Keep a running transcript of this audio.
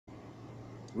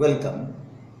Welcome.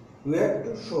 We have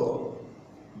to show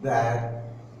that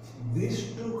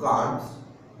these two cards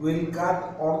will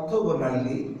cut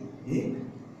orthogonally if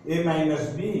a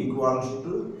minus b equals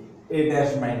to a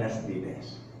dash minus b dash.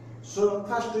 So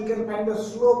first we can find the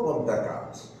slope of the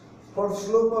cards. For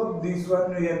slope of this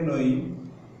one we are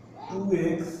knowing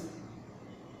 2x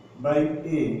by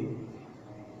a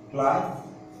plus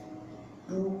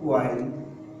 2y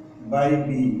by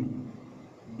b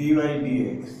dy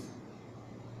dx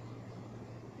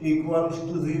equals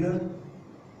to 0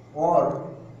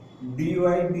 or dy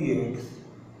dx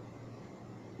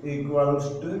equals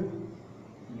to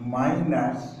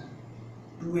minus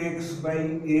 2x by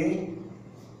a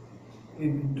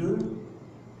into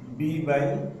b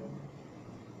by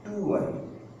 2y.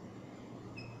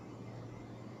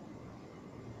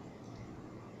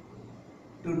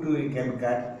 2 we can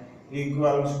cut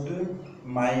equals to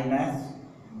minus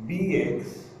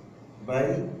bx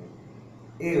by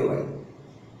ay.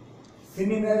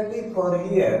 Similarly, for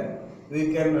here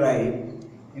we can write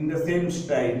in the same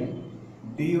style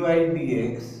dy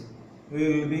dx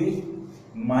will be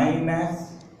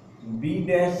minus b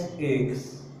dash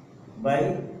x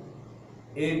by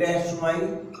a dash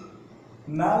y.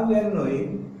 Now we are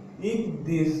knowing if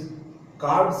these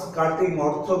cards cutting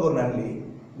orthogonally,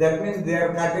 that means they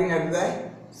are cutting at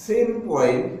the same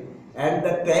point and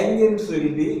the tangents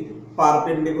will be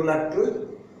perpendicular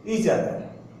to each other.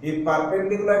 If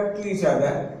perpendicular to each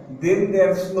other, then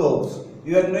their slopes,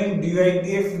 you are knowing dy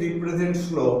dx represents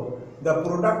slope, the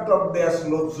product of their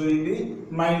slopes will be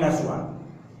minus 1.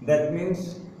 That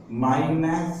means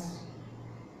minus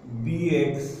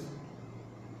bx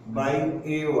by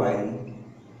ay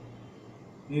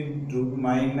into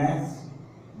minus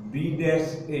b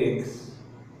dash x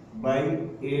by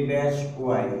a dash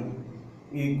y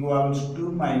equals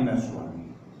to minus 1.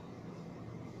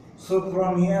 So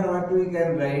from here what we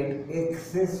can write,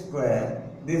 x square,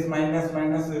 this minus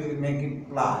minus we will make it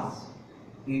plus,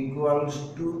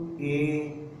 equals to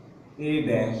a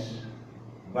dash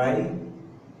by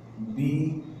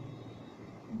b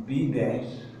dash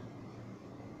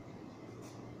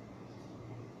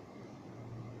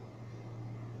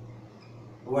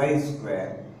y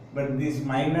square, but this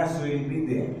minus will be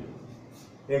there.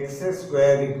 X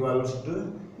square equals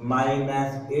to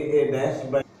minus a dash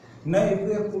by. Now if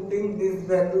we are putting this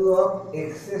value of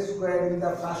x square in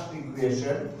the first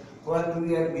equation, what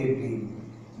we are getting?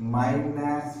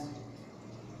 Minus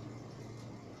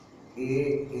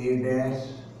a dash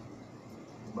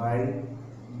by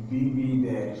b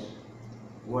dash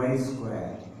y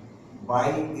square by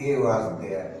a was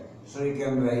there. So you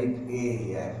can write a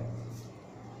here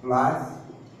plus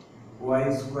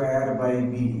y square by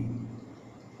b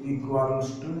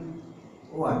equals to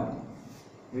 1.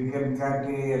 We can cut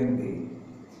a and b.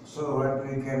 So what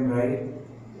we can write,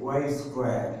 y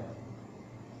square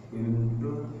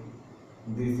into,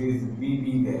 this is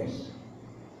b dash.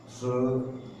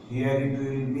 So here it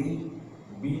will be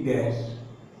b dash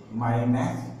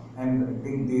minus, and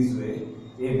think this way,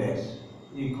 a dash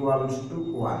equals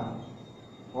to 1.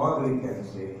 Or we can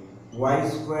say y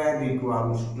square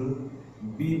equals to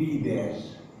b dash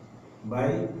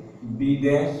by b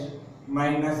dash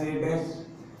minus a dash.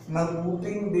 Now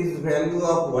putting this value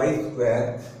of y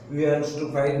square, we have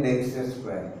to find x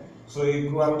square. So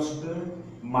equals to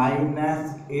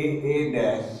minus a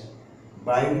dash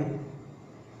by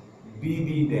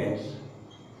b dash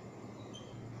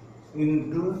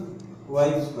into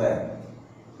y square.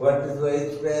 What is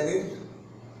y square is?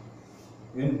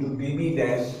 Into b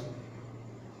dash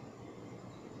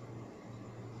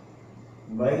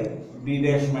by b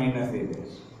dash minus a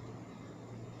dash.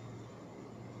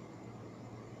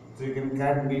 So you can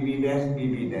cut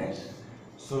b dash.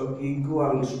 So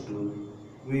equals to,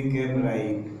 we can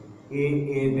write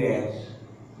a dash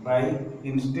by,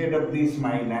 instead of this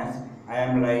minus, I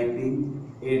am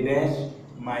writing a dash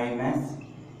minus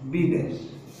b dash.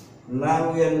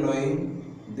 Now we are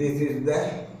knowing this is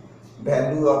the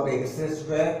value of x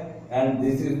square and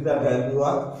this is the value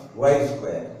of y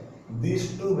square.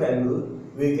 These two values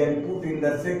we can put in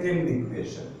the second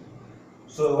equation.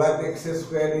 So what x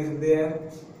square is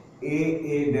there?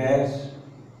 A dash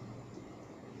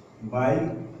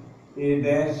by a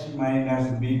dash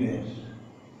minus b dash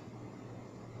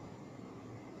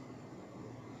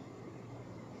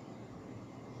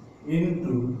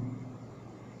into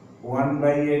 1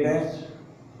 by a dash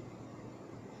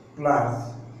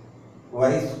plus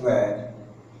y square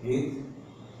is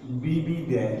b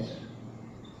dash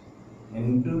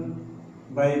into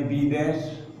by b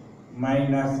dash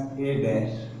minus a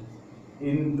dash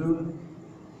into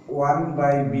 1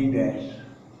 by b dash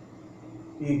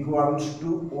equals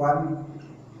to 1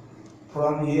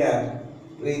 From here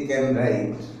we can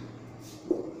write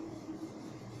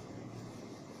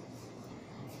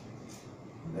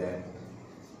that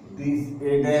this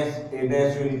A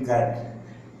dash will cut.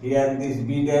 Here this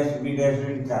B dash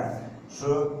will cut.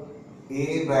 So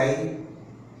A by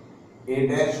A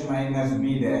dash minus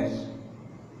B dash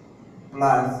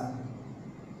plus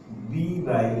B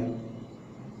by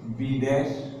B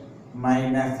dash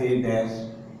minus A dash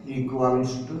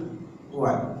equals to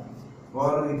 1.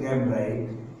 Or we can write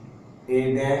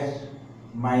A dash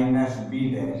minus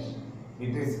B dash.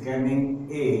 It is coming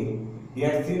A.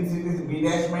 Here since it is B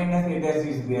dash minus A dash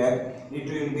is there, it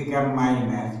will become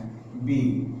minus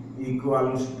B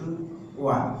equals to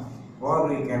 1. Or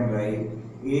we can write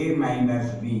A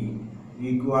minus B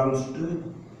equals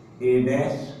to A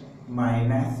dash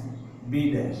minus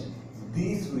B dash.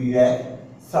 This we are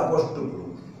supposed to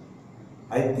prove.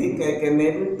 I think I can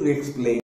able to explain.